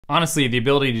Honestly, the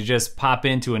ability to just pop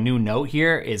into a new note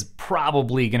here is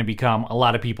probably gonna become a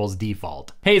lot of people's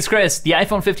default. Hey, it's Chris. The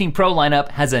iPhone 15 Pro lineup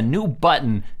has a new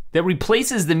button that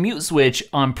replaces the mute switch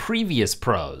on previous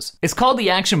Pros. It's called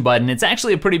the action button. It's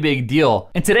actually a pretty big deal.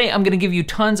 And today I'm gonna give you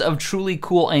tons of truly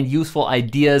cool and useful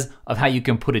ideas of how you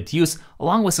can put it to use,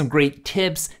 along with some great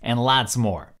tips and lots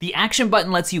more. The action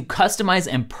button lets you customize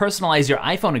and personalize your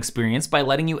iPhone experience by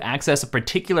letting you access a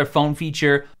particular phone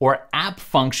feature or app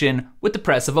function with the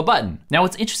press of a button. Now,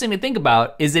 what's interesting to think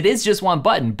about is it is just one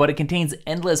button, but it contains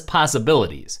endless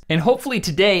possibilities. And hopefully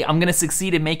today I'm gonna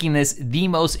succeed in making this the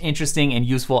most interesting and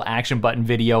useful action button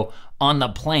video on the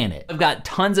planet. I've got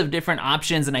tons of different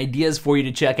options and ideas for you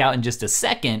to check out in just a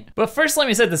second, but first let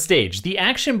me set the stage. The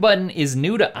action button is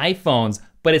new to iPhones,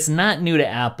 but it's not new to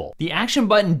Apple. The action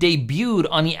button debuted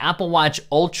on the Apple Watch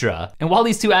Ultra, and while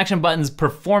these two action buttons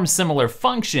perform similar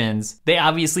functions, they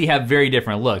obviously have very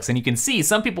different looks. And you can see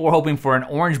some people were hoping for an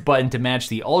orange button to match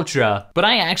the Ultra, but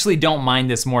I actually don't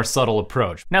mind this more subtle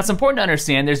approach. Now, it's important to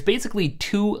understand there's basically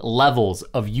two levels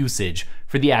of usage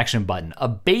for the action button, a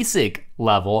basic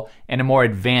level and a more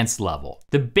advanced level.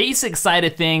 The basic side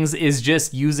of things is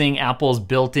just using Apple's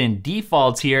built-in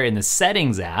defaults here in the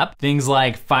settings app, things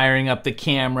like firing up the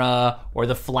camera or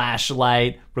the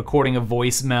flashlight, recording a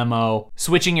voice memo,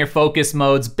 switching your focus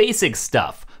modes, basic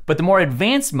stuff. But the more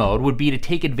advanced mode would be to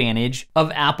take advantage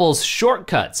of Apple's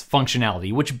shortcuts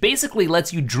functionality, which basically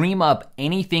lets you dream up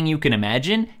anything you can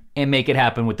imagine and make it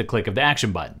happen with the click of the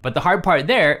action button. But the hard part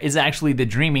there is actually the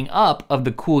dreaming up of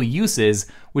the cool uses,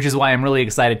 which is why I'm really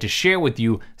excited to share with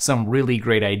you some really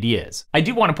great ideas. I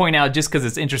do want to point out, just because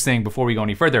it's interesting before we go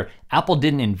any further, Apple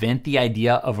didn't invent the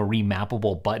idea of a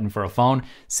remappable button for a phone.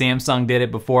 Samsung did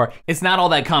it before. It's not all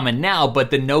that common now, but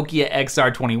the Nokia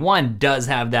XR21 does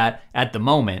have that at the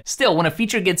moment. Still, when a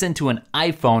feature gets into an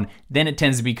iPhone, then it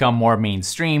tends to become more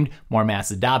mainstreamed, more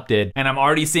mass adopted. And I'm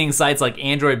already seeing sites like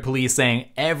Android Police saying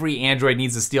every Android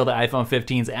needs to steal the iPhone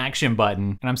 15's action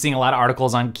button. And I'm seeing a lot of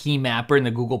articles on Key Mapper in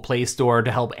the Google Play Store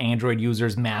to help Android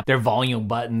users map their volume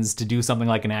buttons to do something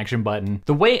like an action button.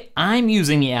 The way I'm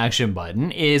using the action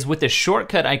button is with a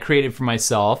shortcut I created for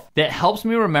myself that helps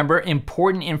me remember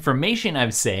important information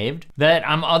I've saved that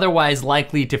I'm otherwise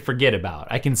likely to forget about.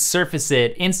 I can surface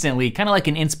it instantly, kind of like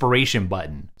an inspiration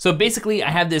button. So basically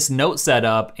I have this note set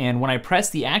up, and when I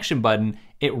press the action button,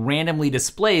 it randomly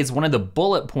displays one of the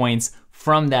bullet points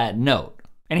from that note.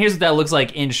 And here's what that looks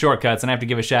like in shortcuts, and I have to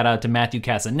give a shout out to Matthew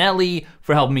Casanelli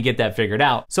for helping me get that figured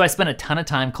out. So I spent a ton of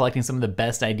time collecting some of the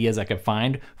best ideas I could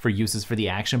find for uses for the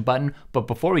action button, but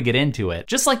before we get into it,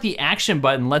 just like the action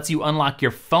button lets you unlock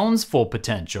your phone's full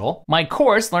potential, my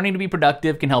course, Learning to Be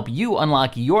Productive, can help you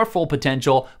unlock your full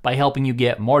potential by helping you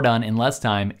get more done in less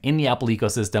time in the Apple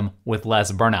ecosystem with less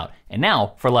burnout. And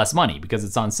now for less money, because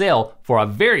it's on sale for a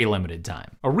very limited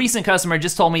time. A recent customer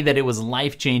just told me that it was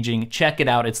life-changing. Check it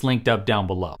out, it's linked up down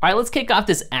below. All right, let's kick off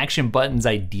this action buttons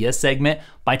idea segment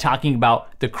by talking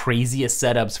about the craziest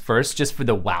setups first, just for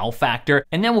the wow factor,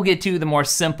 and then we'll get to the more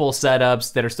simple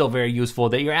setups that are still very useful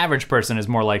that your average person is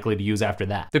more likely to use after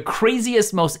that. The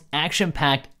craziest, most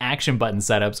action-packed action button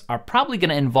setups are probably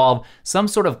gonna involve some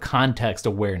sort of context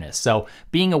awareness. So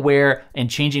being aware and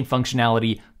changing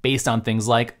functionality based on things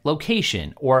like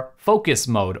location or focus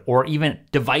mode or even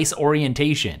device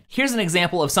orientation. Here's an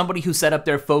example of somebody who set up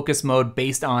their focus mode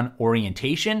based on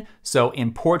orientation. So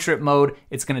in portrait mode,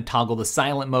 it's gonna toggle the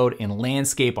silent mode. In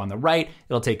landscape on the right,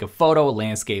 it'll take a photo,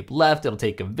 landscape left, it'll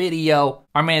take a video.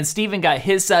 Our man Steven got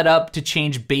his set up to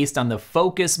change based on the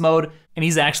focus mode, and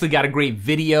he's actually got a great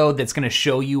video that's gonna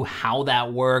show you how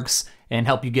that works and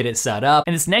help you get it set up.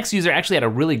 And this next user actually had a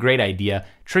really great idea,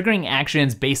 triggering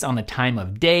actions based on the time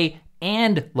of day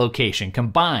and location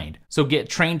combined. So get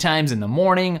train times in the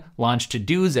morning, launch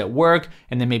to-dos at work,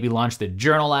 and then maybe launch the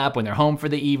journal app when they're home for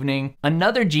the evening.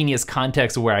 Another genius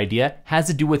context-aware idea has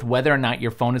to do with whether or not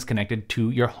your phone is connected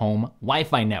to your home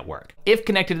Wi-Fi network. If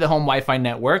connected to the home Wi-Fi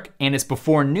network and it's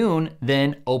before noon,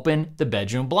 then open the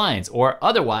bedroom blinds, or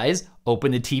otherwise,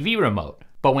 open the TV remote.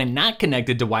 But when not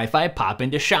connected to Wi-Fi, pop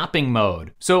into shopping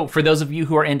mode. So for those of you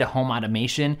who are into home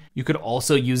automation, you could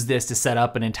also use this to set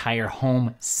up an entire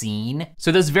home scene.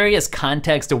 So those various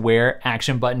context-aware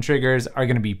action button triggers are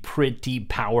gonna be pretty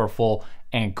powerful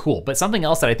and cool. But something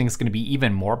else that I think is gonna be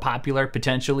even more popular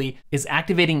potentially is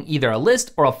activating either a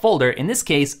list or a folder, in this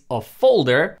case, a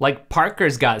folder like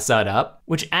Parker's got set up,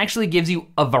 which actually gives you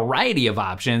a variety of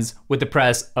options with the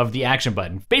press of the action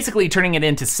button, basically turning it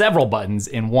into several buttons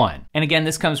in one. And again,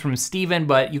 this comes from Steven,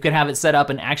 but you could have it set up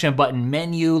an action button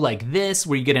menu like this,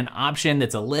 where you get an option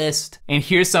that's a list. And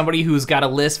here's somebody who's got a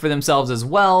list for themselves as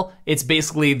well. It's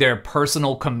basically their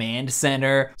personal command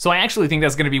center. So I actually think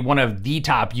that's gonna be one of the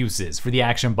top uses for the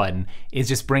action button, is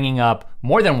just bringing up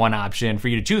more than one option for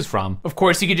you to choose from. Of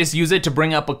course, you could just use it to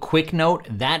bring up a quick note.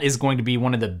 That is going to be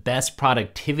one of the best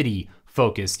productivity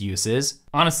focused uses.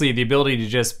 Honestly, the ability to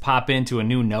just pop into a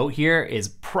new note here is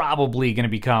probably gonna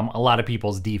become a lot of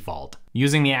people's default.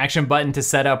 Using the action button to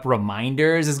set up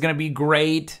reminders is gonna be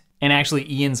great. And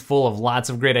actually, Ian's full of lots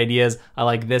of great ideas. I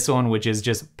like this one, which is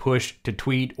just push to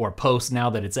tweet or post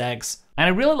now that it's X. And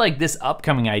I really like this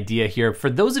upcoming idea here. For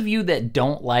those of you that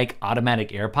don't like automatic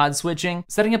AirPod switching,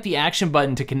 setting up the action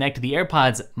button to connect to the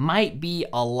AirPods might be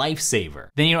a lifesaver.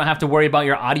 Then you don't have to worry about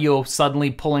your audio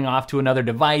suddenly pulling off to another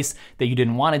device that you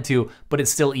didn't want it to, but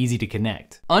it's still easy to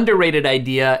connect. Underrated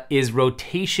idea is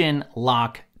rotation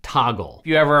lock toggle. If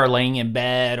you ever are laying in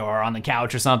bed or on the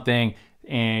couch or something,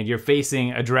 and you're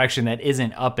facing a direction that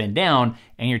isn't up and down,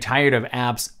 and you're tired of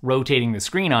apps rotating the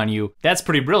screen on you, that's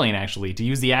pretty brilliant actually, to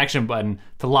use the action button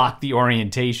to lock the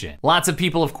orientation. Lots of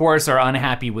people, of course, are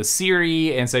unhappy with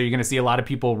Siri, and so you're gonna see a lot of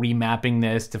people remapping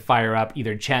this to fire up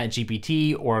either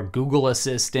ChatGPT or Google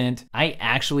Assistant. I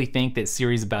actually think that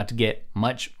Siri's about to get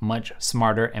much, much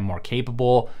smarter and more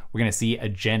capable. We're gonna see a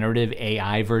generative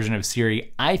AI version of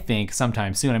Siri, I think,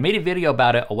 sometime soon. I made a video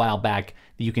about it a while back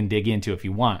that you can dig into if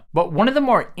you want. But one of the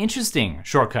more interesting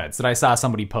shortcuts that I saw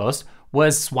somebody post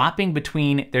was swapping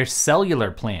between their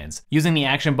cellular plans, using the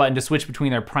action button to switch between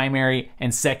their primary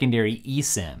and secondary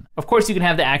eSIM. Of course, you can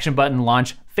have the action button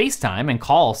launch FaceTime and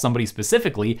call somebody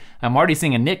specifically. I'm already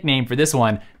seeing a nickname for this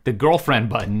one, the girlfriend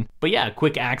button. But yeah,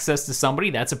 quick access to somebody,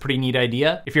 that's a pretty neat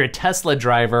idea. If you're a Tesla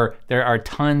driver, there are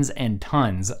tons and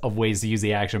tons of ways to use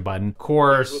the action button. Of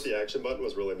course, that's what the action button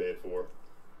was really made for.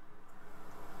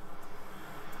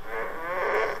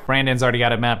 Brandon's already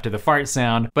got it mapped to the fart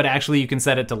sound, but actually you can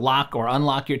set it to lock or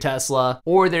unlock your Tesla,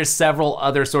 or there's several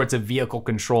other sorts of vehicle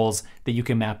controls that you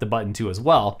can map the button to as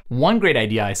well. One great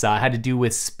idea I saw had to do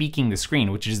with speaking the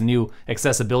screen, which is a new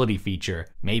accessibility feature.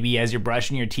 Maybe as you're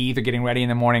brushing your teeth or getting ready in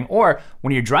the morning, or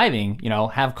when you're driving,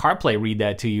 have CarPlay read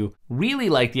that to you. Really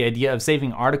like the idea of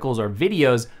saving articles or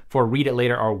videos for read it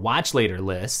later or watch later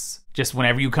lists. Just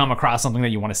whenever you come across something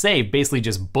that you want to save, basically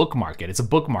just bookmark it. It's a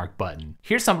bookmark button.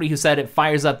 Here's somebody who said it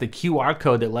fires up the QR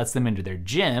code that lets them into their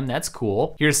gym. That's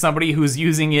cool. Here's somebody who's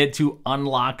using it to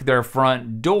unlock their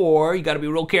front door. You got to be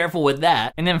real careful with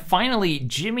that. And then finally,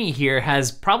 Jimmy here has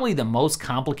probably the most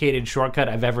complicated shortcut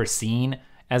I've ever seen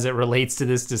as it relates to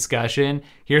this discussion.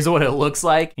 Here's what it looks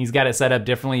like. He's got it set up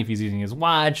differently if he's using his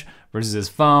watch versus his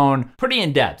phone. Pretty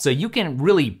in depth. So you can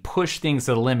really push things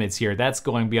to the limits here. That's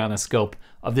going beyond the scope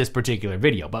of this particular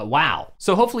video, but wow.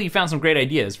 So hopefully you found some great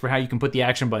ideas for how you can put the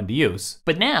action button to use.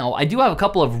 But now I do have a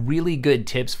couple of really good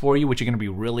tips for you, which you're gonna be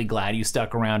really glad you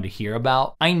stuck around to hear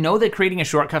about. I know that creating a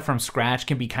shortcut from scratch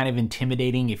can be kind of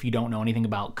intimidating if you don't know anything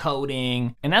about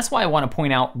coding. And that's why I wanna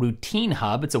point out Routine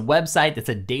Hub. It's a website that's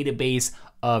a database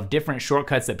of different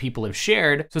shortcuts that people have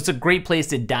shared. So it's a great place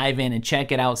to dive in and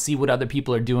check it out, see what other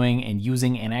people are doing and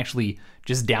using, and actually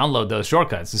just download those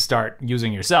shortcuts to start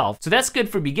using yourself. So that's good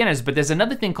for beginners, but there's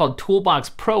another thing called Toolbox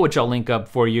Pro, which I'll link up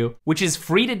for you, which is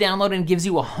free to download and gives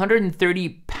you 130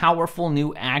 powerful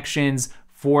new actions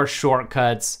for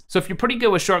shortcuts. So if you're pretty good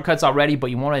with shortcuts already, but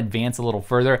you want to advance a little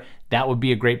further, that would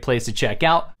be a great place to check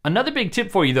out. Another big tip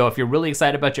for you though, if you're really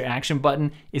excited about your action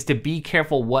button, is to be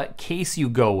careful what case you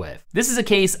go with. This is a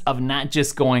case of not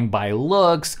just going by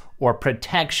looks or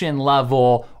protection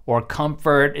level or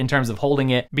comfort in terms of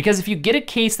holding it, because if you get a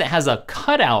case that has a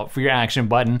cutout for your action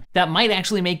button, that might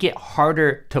actually make it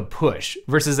harder to push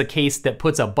versus a case that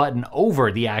puts a button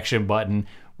over the action button,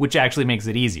 which actually makes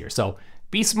it easier. So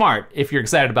be smart if you're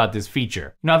excited about this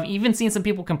feature. Now, I've even seen some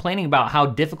people complaining about how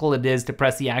difficult it is to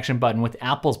press the action button with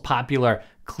Apple's popular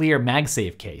Clear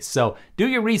MagSafe case. So do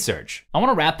your research. I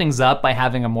wanna wrap things up by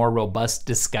having a more robust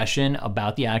discussion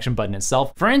about the action button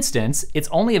itself. For instance, it's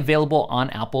only available on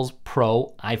Apple's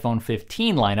Pro iPhone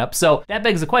 15 lineup. So that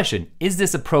begs the question, is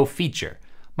this a Pro feature?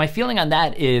 My feeling on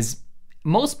that is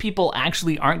most people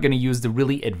actually aren't gonna use the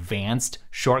really advanced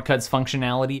shortcuts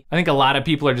functionality. I think a lot of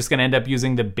people are just gonna end up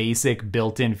using the basic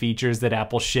built-in features that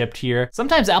Apple shipped here.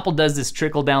 Sometimes Apple does this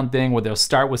trickle-down thing where they'll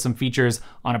start with some features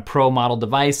on a Pro model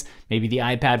device, maybe the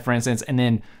iPad for instance, and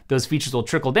then those features will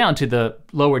trickle down to the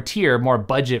lower tier, more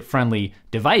budget-friendly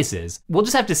devices. We'll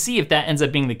just have to see if that ends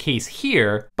up being the case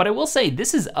here, but I will say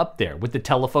this is up there with the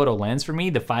telephoto lens for me,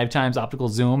 the 5x optical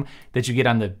zoom that you get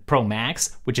on the Pro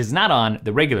Max, which is not on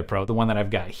the regular Pro, the one that I've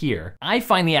got here. I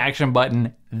find the action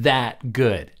button that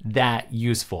good, that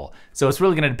useful. So it's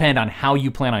really gonna depend on how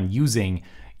you plan on using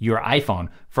your iPhone.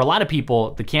 For a lot of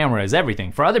people, the camera is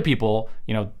everything. For other people,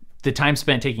 you know, the time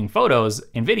spent taking photos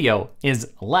and video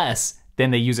is less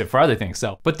than they use it for other things.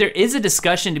 But there is a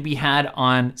discussion to be had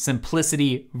on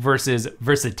simplicity versus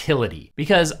versatility,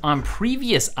 because on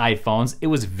previous iPhones, it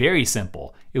was very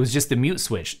simple. It was just the mute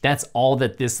switch. That's all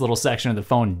that this little section of the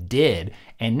phone did.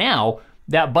 And now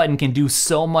that button can do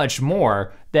so much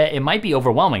more that it might be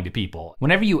overwhelming to people.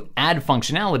 Whenever you add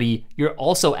functionality, you're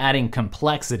also adding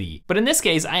complexity. But in this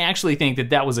case, I actually think that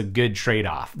that was a good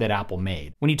trade-off that Apple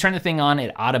made. When you turn the thing on,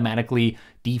 it automatically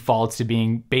defaults to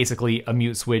being basically a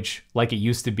mute switch like it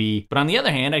used to be. But on the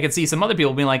other hand, I could see some other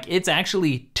people being like, it's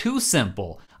actually too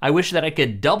simple. I wish that I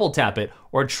could double tap it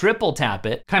or triple tap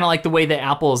it, kind of like the way that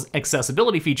Apple's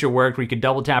accessibility feature worked, where you could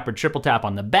double tap or triple tap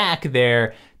on the back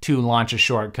there to launch a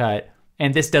shortcut.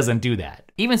 And this doesn't do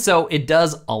that. Even so, it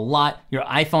does a lot. Your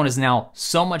iPhone is now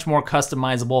so much more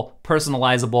customizable,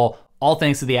 personalizable, all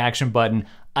thanks to the action button.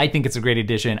 I think it's a great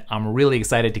addition. I'm really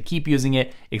excited to keep using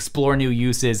it, explore new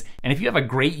uses. And if you have a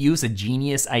great use, a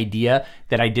genius idea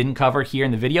that I didn't cover here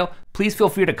in the video, please feel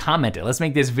free to comment it. Let's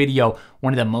make this video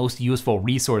one of the most useful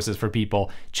resources for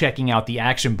people checking out the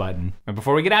action button. And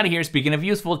before we get out of here, speaking of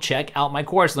useful, check out my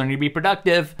course, Learning to Be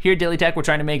Productive. Here at Daily Tech, we're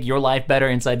trying to make your life better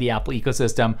inside the Apple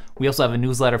ecosystem. We also have a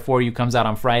newsletter for you, comes out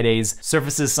on Fridays,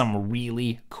 surfaces some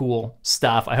really cool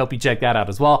stuff. I hope you check that out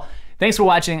as well. Thanks for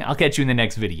watching. I'll catch you in the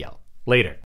next video. Later.